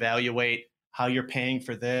to reevaluate how you're paying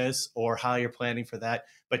for this or how you're planning for that.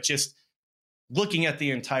 But just looking at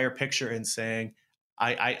the entire picture and saying,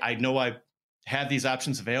 I know I have these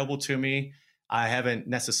options available to me. I haven't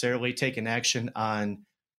necessarily taken action on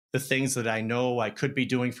the things that I know I could be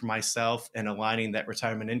doing for myself and aligning that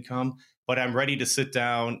retirement income, but I'm ready to sit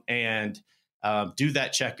down and do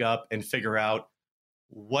that checkup and figure out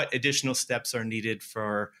what additional steps are needed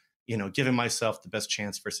for, giving myself the best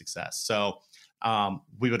chance for success. So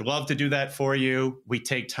we would love to do that for you. We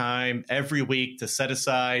take time every week to set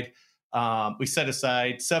aside. We set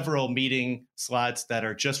aside several meeting slots that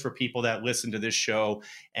are just for people that listen to this show.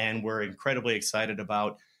 And we're incredibly excited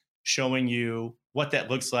about showing you what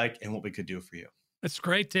that looks like and what we could do for you. That's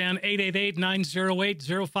great, Dan.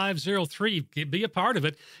 888-908-0503. Be a part of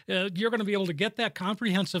it. You're going to be able to get that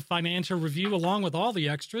comprehensive financial review along with all the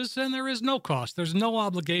extras, and there is no cost. There's no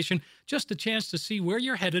obligation, just a chance to see where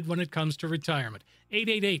you're headed when it comes to retirement.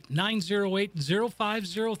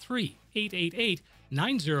 888-908-0503.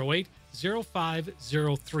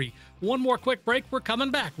 888-908-0503. One more quick break. We're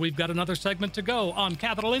coming back. We've got another segment to go on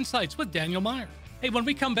Capital Insights with Daniel Meyer. Hey, when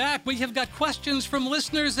we come back, we have got questions from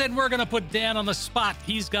listeners, and we're going to put Dan on the spot.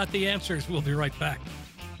 He's got the answers. We'll be right back.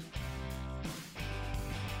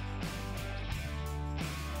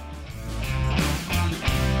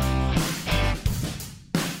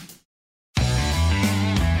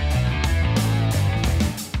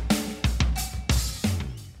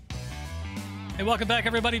 Hey, welcome back,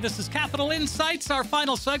 everybody. This is Capital Insights, our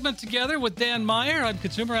final segment together with Dan Meyer. I'm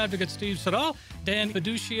consumer advocate Steve Siddall. Dan,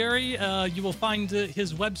 fiduciary. You will find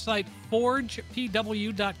his website,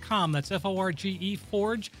 forgepw.com. That's F-O-R-G-E,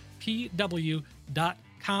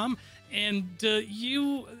 forgepw.com. And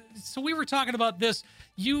so we were talking about this.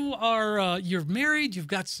 You're married. You've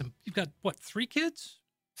got what, 3 kids?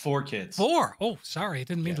 4 kids. 4. Oh, sorry. I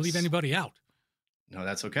didn't mean to leave anybody out. No,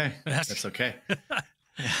 that's okay. That's okay.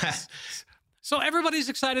 So everybody's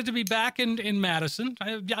excited to be back in Madison.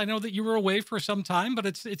 I know that you were away for some time, but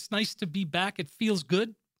it's nice to be back. It feels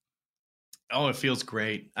good. Oh, it feels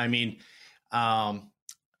great. I mean, I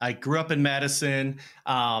grew up in Madison.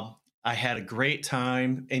 I had a great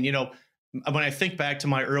time. And, when I think back to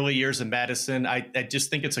my early years in Madison, I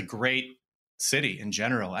just think it's a great city in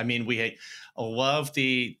general. I mean, I love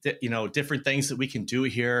the different things that we can do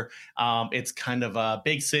here. It's kind of a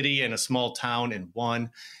big city and a small town in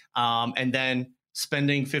one. And then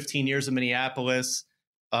spending 15 years in Minneapolis,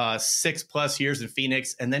 6+ years in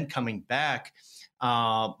Phoenix, and then coming back.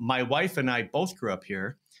 My wife and I both grew up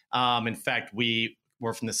here. In fact, we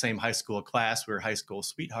were from the same high school class. We were high school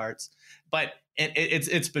sweethearts. But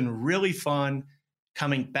it's been really fun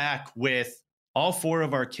coming back with all 4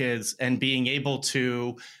 of our kids and being able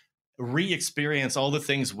to re-experience all the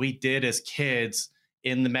things we did as kids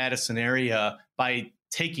in the Madison area by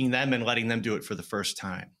taking them and letting them do it for the first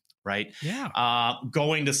time. Right. Yeah.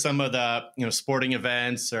 Going to some of the, sporting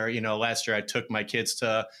events, or, last year I took my kids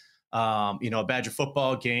to, a Badger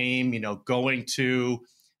football game, going to,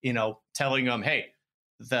 telling them, hey,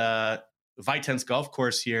 the Vitense golf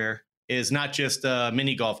course here is not just a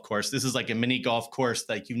mini golf course. This is like a mini golf course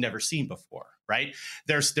like you've never seen before. Right.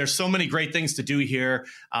 There's so many great things to do here.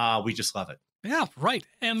 We just love it. Yeah, right.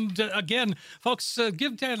 And again, folks,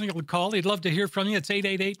 give Daniel a call. He'd love to hear from you. It's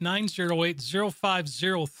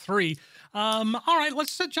 888-908-0503. All right,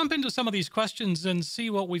 let's jump into some of these questions and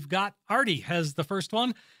see what we've got. Artie has the first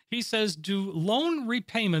one. He says, do loan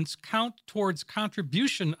repayments count towards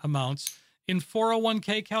contribution amounts in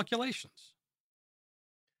 401k calculations?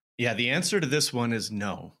 Yeah, the answer to this one is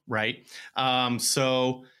no, right?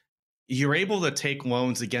 So you're able to take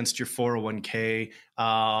loans against your 401k,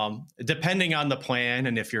 depending on the plan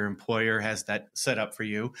and if your employer has that set up for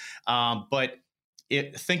you. But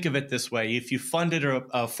think of it this way. If you funded a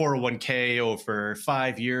 401k over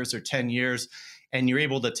 5 years or 10 years, and you're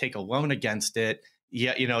able to take a loan against it,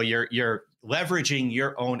 you're leveraging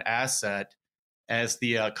your own asset as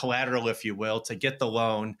the collateral, if you will, to get the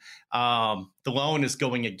loan. The loan is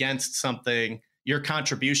going against something, your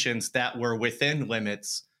contributions that were within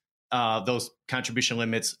limits, those contribution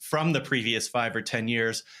limits from the previous 5 or 10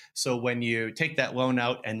 years. So when you take that loan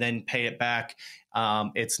out and then pay it back,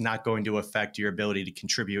 it's not going to affect your ability to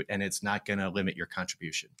contribute, and it's not going to limit your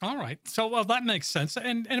contribution. All right. So, well, that makes sense.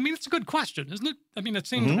 And I mean, it's a good question, isn't it? I mean, it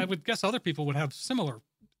seems, I would guess other people would have similar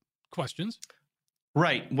questions.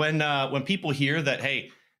 Right. When people hear that,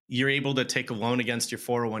 hey, you're able to take a loan against your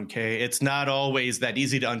 401k, it's not always that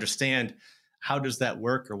easy to understand. How does that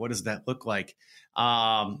work, or what does that look like?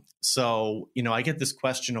 So, I get this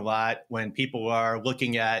question a lot when people are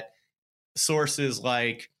looking at sources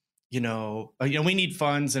like, we need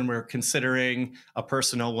funds and we're considering a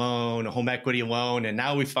personal loan, a home equity loan. And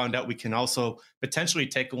now we found out we can also potentially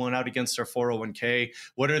take a loan out against our 401k.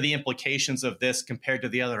 What are the implications of this compared to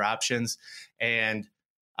the other options? And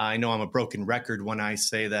I know I'm a broken record when I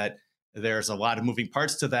say that there's a lot of moving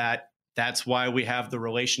parts to that. That's why we have the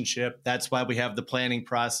relationship. That's why we have the planning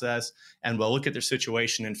process. And we'll look at their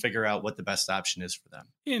situation and figure out what the best option is for them.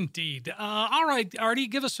 Indeed. All right, Artie,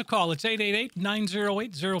 give us a call. It's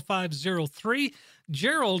 888-908-0503.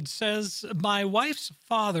 Gerald says, my wife's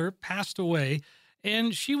father passed away,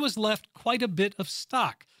 and she was left quite a bit of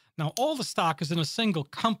stock. Now, all the stock is in a single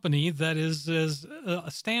company that is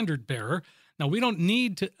a standard bearer. Now, we don't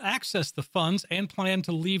need to access the funds and plan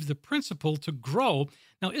to leave the principal to grow.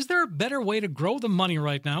 Now, is there a better way to grow the money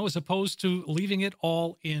right now as opposed to leaving it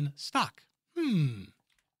all in stock?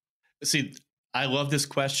 See, I love this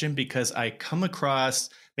question because I come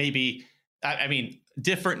across different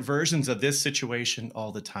versions of this situation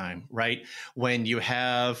all the time, right? When you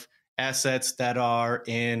have assets that are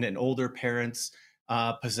in an older parent's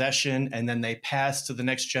possession and then they pass to the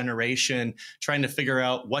next generation, trying to figure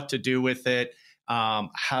out what to do with it,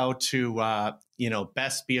 how to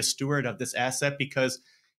best be a steward of this asset, because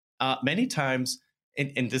many times,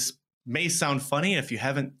 and this may sound funny if you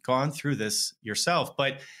haven't gone through this yourself,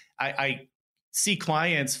 but I see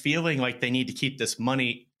clients feeling like they need to keep this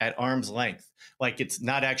money at arm's length, like it's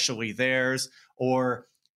not actually theirs, or,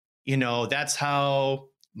 that's how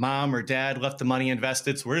mom or dad left the money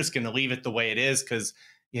invested, so we're just going to leave it the way it is because,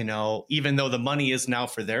 even though the money is now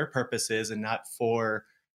for their purposes and not for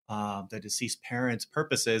the deceased parents'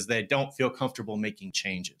 purposes, they don't feel comfortable making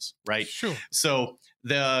changes, right? Sure. So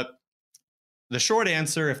the short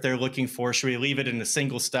answer, if they're looking for, should we leave it in a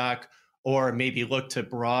single stock or maybe look to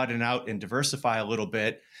broaden out and diversify a little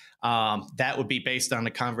bit, that would be based on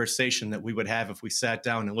the conversation that we would have if we sat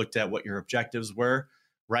down and looked at what your objectives were,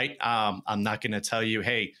 right? I'm not going to tell you,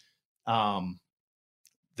 hey, some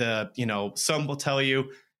will tell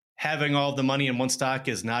you having all the money in one stock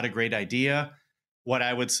is not a great idea. What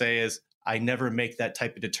I would say is I never make that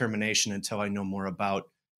type of determination until I know more about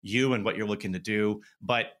you and what you're looking to do.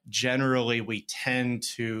 But generally, we tend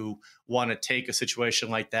to want to take a situation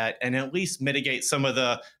like that and at least mitigate some of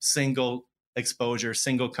the single exposure,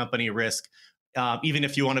 single company risk. Even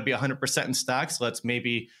if you want to be 100% in stocks, let's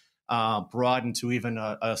maybe broaden to even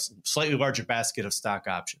a slightly larger basket of stock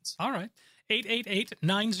options. All right.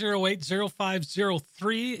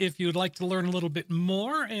 888-908-0503 if you'd like to learn a little bit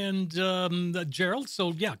more. And Gerald,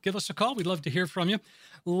 so yeah, give us a call. We'd love to hear from you.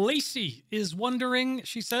 Lacey is wondering,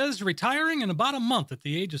 she says, retiring in about a month at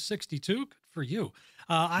the age of 62. Good for you.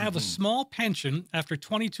 I have a small pension. After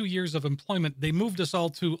 22 years of employment, they moved us all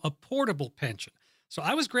to a portable pension. So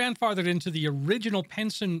I was grandfathered into the original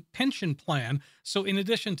pension plan. So in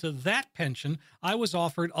addition to that pension, I was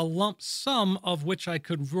offered a lump sum of which I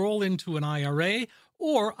could roll into an IRA,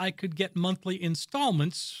 or I could get monthly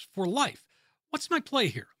installments for life. What's my play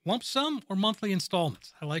here? Lump sum or monthly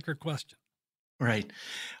installments? I like her question. Right.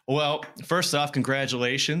 Well, first off,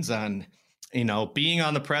 congratulations on, being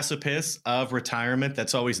on the precipice of retirement.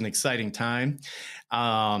 That's always an exciting time.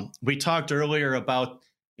 We talked earlier about,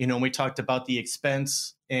 we talked about the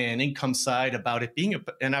expense and income side, about it being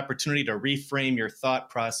an opportunity to reframe your thought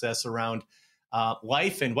process around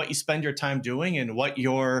life and what you spend your time doing and what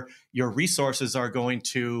your resources are going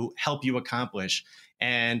to help you accomplish.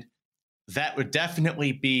 And that would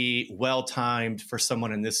definitely be well-timed for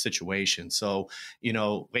someone in this situation. So,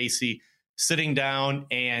 Lacey, sitting down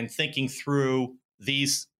and thinking through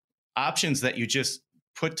these options that you just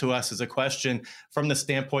put to us as a question from the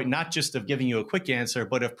standpoint, not just of giving you a quick answer,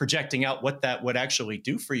 but of projecting out what that would actually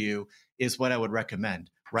do for you is what I would recommend,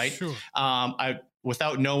 right? Sure.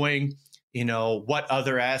 Without knowing, what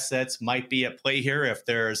other assets might be at play here, if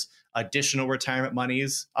there's additional retirement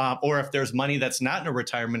monies, or if there's money that's not in a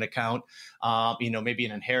retirement account, maybe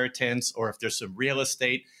an inheritance, or if there's some real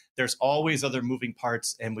estate, there's always other moving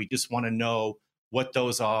parts. And we just want to know what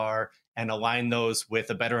those are and align those with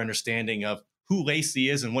a better understanding of who Lacey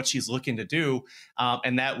is and what she's looking to do.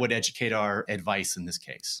 And that would educate our advice in this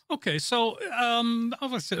case. Okay. So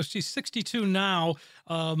she's 62 now.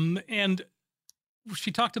 And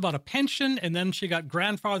she talked about a pension, and then she got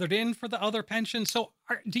grandfathered in for the other pension. So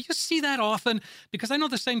do you see that often? Because I know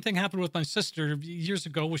the same thing happened with my sister years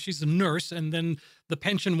ago, where she's a nurse, and then the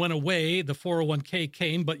pension went away, the 401k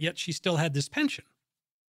came, but yet she still had this pension.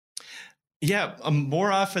 Yeah,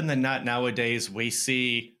 more often than not nowadays, we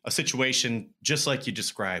see a situation just like you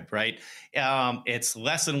described, right? It's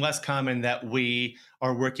less and less common that we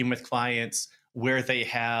are working with clients where they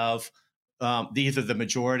have either the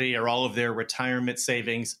majority or all of their retirement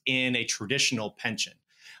savings in a traditional pension.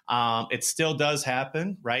 It still does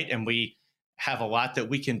happen, right? And we have a lot that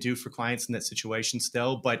we can do for clients in that situation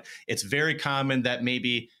still, but it's very common that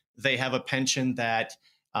maybe they have a pension that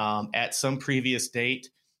at some previous date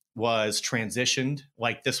was transitioned,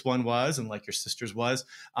 like this one was and like your sister's was,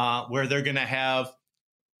 where they're going to have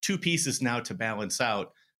two pieces now to balance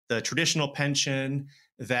out. The traditional pension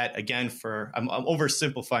that, again, I'm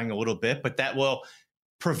oversimplifying a little bit, but that will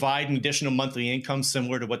provide an additional monthly income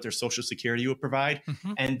similar to what their Social Security would provide.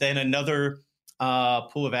 Mm-hmm. And then another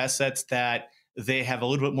pool of assets that they have a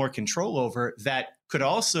little bit more control over that could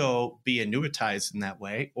also be annuitized in that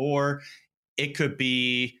way, or it could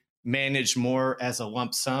be managed more as a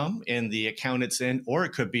lump sum in the account it's in, or it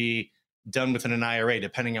could be done within an IRA,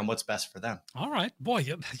 depending on what's best for them. All right. Boy,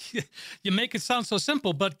 you make it sound so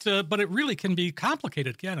simple, but it really can be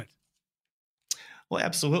complicated, can it? Well,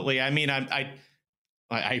 absolutely. I mean, I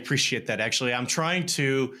appreciate that. Actually, I'm trying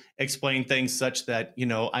to explain things such that,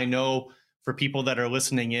 I know for people that are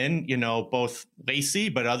listening in, both Lacey,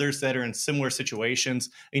 but others that are in similar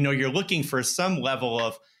situations, you're looking for some level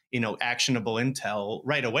of, actionable intel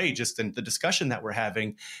right away, just in the discussion that we're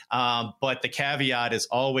having. But the caveat is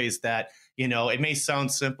always that, it may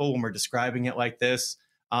sound simple when we're describing it like this,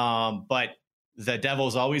 but the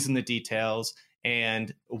devil's always in the details.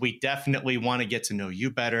 And we definitely want to get to know you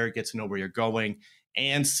better, get to know where you're going,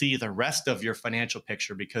 and see the rest of your financial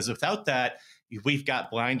picture. Because without that, we've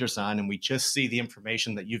got blinders on and we just see the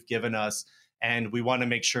information that you've given us. And we want to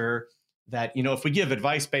make sure that, if we give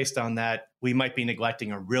advice based on that, we might be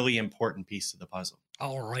neglecting a really important piece of the puzzle.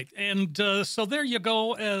 All right. And so there you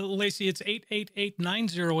go, Lacey. It's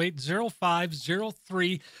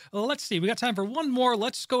 888-908-0503. Let's see. We got time for one more.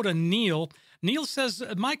 Let's go to Neil. Neil says,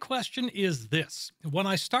 my question is this. When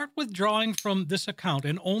I start withdrawing from this account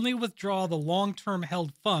and only withdraw the long-term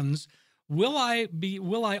held funds, will I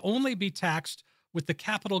only be taxed with the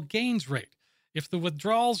capital gains rate? If the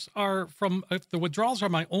withdrawals are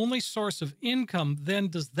my only source of income, then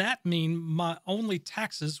does that mean my only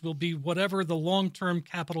taxes will be whatever the long-term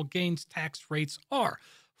capital gains tax rates are?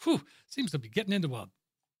 Whew, seems to be getting into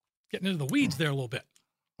the weeds there a little bit.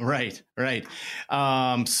 Right.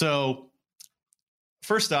 So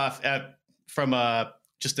first off, from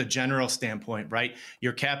just a general standpoint, right?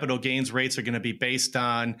 Your capital gains rates are going to be based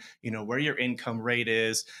on, where your income rate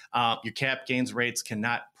is. Your cap gains rates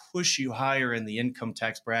cannot push you higher in the income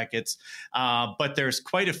tax brackets. But there's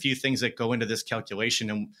quite a few things that go into this calculation.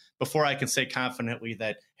 And before I can say confidently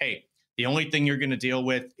that, hey, the only thing you're going to deal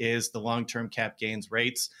with is the long-term cap gains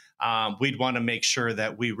rates, we'd want to make sure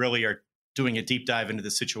that we really are doing a deep dive into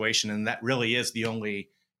the situation. And that really is the only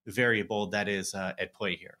variable that is at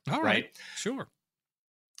play here. All right. Sure.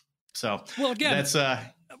 So well, again, that's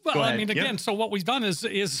well, I mean, again, so what we've done is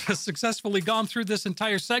successfully gone through this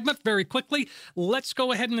entire segment very quickly. Let's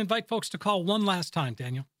go ahead and invite folks to call one last time,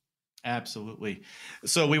 Daniel. Absolutely.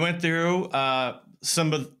 So we went through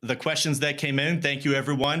some of the questions that came in. Thank you,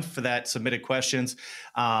 everyone, for that submitted questions.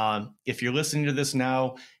 If you're listening to this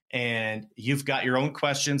now and you've got your own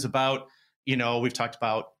questions about, we've talked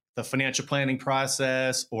about the financial planning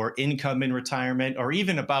process or income in retirement, or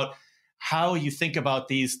even about how you think about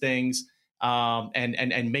these things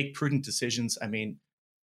and make prudent decisions, I mean,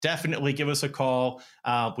 definitely give us a call.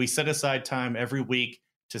 We set aside time every week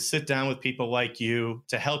to sit down with people like you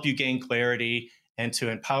to help you gain clarity and to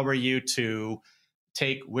empower you to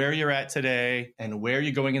take where you're at today and where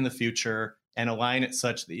you're going in the future and align it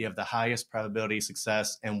such that you have the highest probability of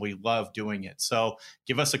success. And we love doing it. So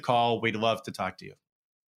give us a call. We'd love to talk to you.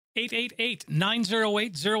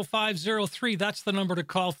 888-908-0503. That's the number to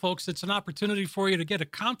call, folks. It's an opportunity for you to get a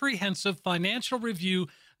comprehensive financial review,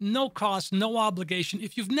 no cost, no obligation.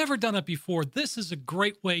 If you've never done it before, this is a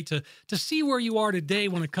great way to see where you are today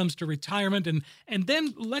when it comes to retirement, and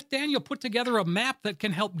then let Daniel put together a map that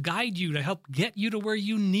can help guide you, to help get you to where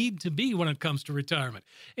you need to be when it comes to retirement.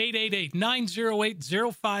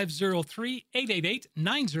 888-908-0503,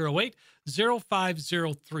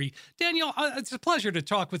 888-908-0503. Daniel, it's a pleasure to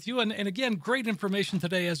talk with you. And again, great information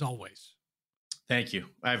today, as always. Thank you.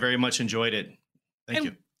 I very much enjoyed it. Thank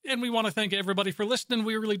you. And we want to thank everybody for listening.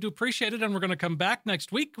 We really do appreciate it. And we're going to come back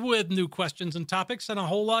next week with new questions and topics and a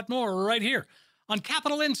whole lot more right here on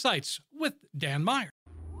Capital Insights with Dan Meyer.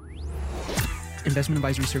 Investment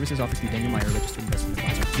advisory services offered through Daniel Meyer, registered investment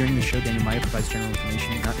advisor. During this show, Daniel Meyer provides general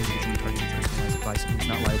information, not individually targeted personalized advice, and is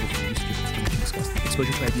not liable for the usage of information discussed.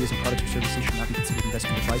 Exposure to ideas and products or services should not be considered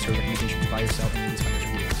investment advice or a recommendation to buy or sell any of these financial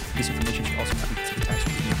vehicles. This information should also not be considered tax or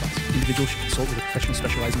legal advice. Individuals should consult with a professional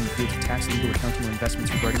specializing in the fields of tax, legal, accounting, or investments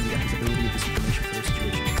regarding the applicability of this information for their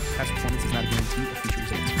situation. Past performance is not a guarantee of future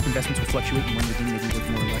results. Investments will fluctuate, and when redeemed may be worth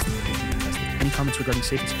more or less than the originally invested. Any comments regarding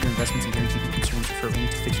safe and secure investments and guaranteed concerns refer only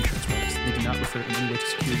to fixed insurance products. They do not refer in any way to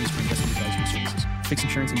securities or investment advisory services. Fixed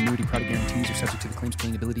insurance and annuity product guarantees are subject to the claims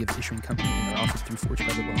paying ability of the issuing company and are offered through Forge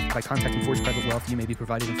Private Wealth. By contacting Forge Private Wealth, you may be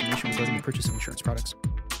provided information regarding the purchase of insurance products.